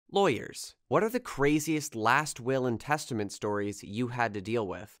Lawyers. What are the craziest last will and testament stories you had to deal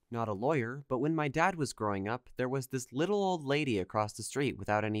with? Not a lawyer, but when my dad was growing up, there was this little old lady across the street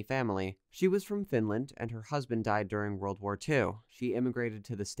without any family. She was from Finland, and her husband died during World War II. She immigrated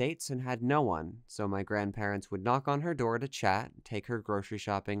to the States and had no one, so my grandparents would knock on her door to chat, take her grocery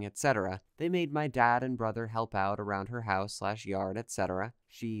shopping, etc. They made my dad and brother help out around her house/yard, etc.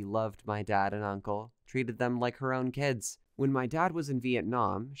 She loved my dad and uncle, treated them like her own kids. When my dad was in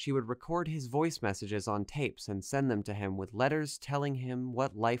Vietnam, she would record his voice messages on tapes and send them to him with letters telling him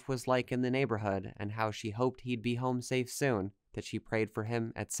what life was like in the neighborhood and how she hoped he'd be home safe soon, that she prayed for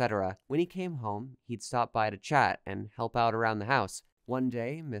him, etc. When he came home, he'd stop by to chat and help out around the house. One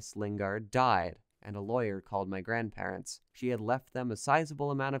day, Miss Lingard died, and a lawyer called my grandparents. She had left them a sizable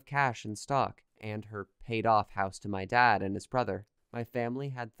amount of cash in stock, and her paid-off house to my dad and his brother. My family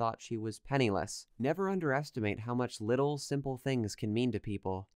had thought she was penniless. Never underestimate how much little, simple things can mean to people.